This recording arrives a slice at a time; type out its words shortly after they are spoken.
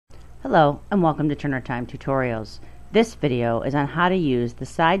Hello and welcome to Turner Time Tutorials. This video is on how to use the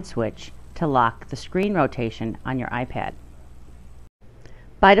side switch to lock the screen rotation on your iPad.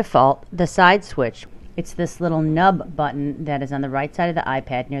 By default, the side switch, it's this little nub button that is on the right side of the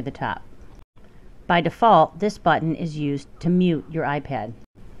iPad near the top. By default, this button is used to mute your iPad.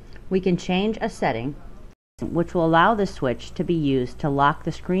 We can change a setting which will allow the switch to be used to lock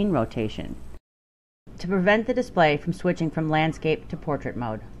the screen rotation to prevent the display from switching from landscape to portrait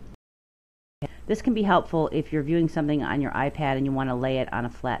mode. This can be helpful if you're viewing something on your iPad and you want to lay it on a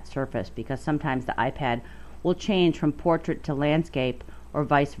flat surface, because sometimes the iPad will change from portrait to landscape or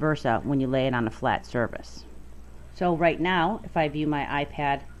vice versa when you lay it on a flat surface. So right now, if I view my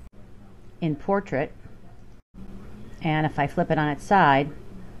iPad in portrait and if I flip it on its side,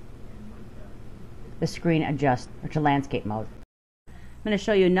 the screen adjusts to landscape mode. I'm going to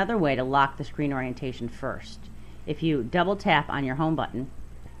show you another way to lock the screen orientation first. If you double tap on your home button,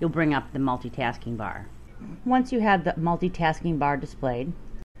 you'll bring up the multitasking bar. Once you have the multitasking bar displayed,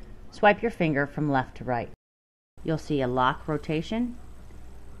 swipe your finger from left to right. You'll see a lock rotation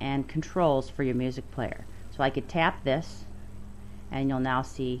and controls for your music player. So I could tap this and you'll now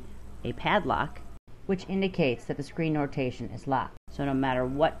see a padlock, which indicates that the screen rotation is locked. So no matter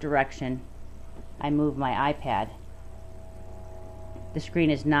what direction I move my iPad, the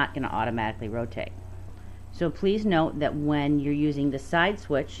screen is not going to automatically rotate. So please note that when you're using the side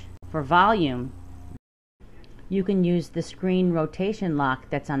switch for volume, you can use the screen rotation lock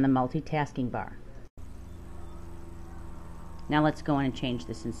that's on the multitasking bar. Now let's go in and change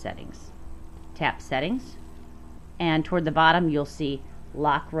this in settings. Tap settings, and toward the bottom you'll see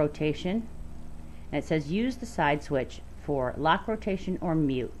lock rotation, and it says use the side switch for lock rotation or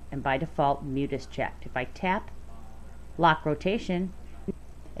mute, and by default mute is checked. If I tap lock rotation,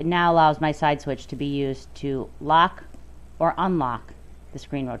 it now allows my side switch to be used to lock or unlock the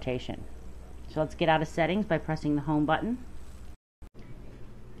screen rotation. So let's get out of settings by pressing the home button.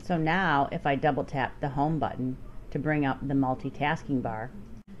 So now if I double tap the home button to bring up the multitasking bar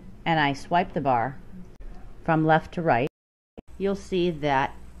and I swipe the bar from left to right, you'll see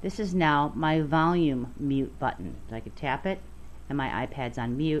that this is now my volume mute button. So I could tap it and my iPad's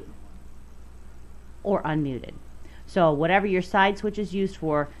on mute or unmuted. So whatever your side switch is used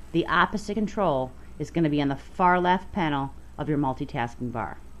for, the opposite control is going to be on the far left panel of your multitasking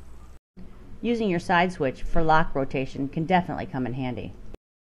bar. Using your side switch for lock rotation can definitely come in handy.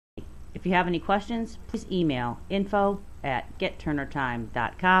 If you have any questions, please email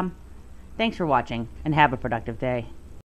info@getturnertime.com. Thanks for watching and have a productive day.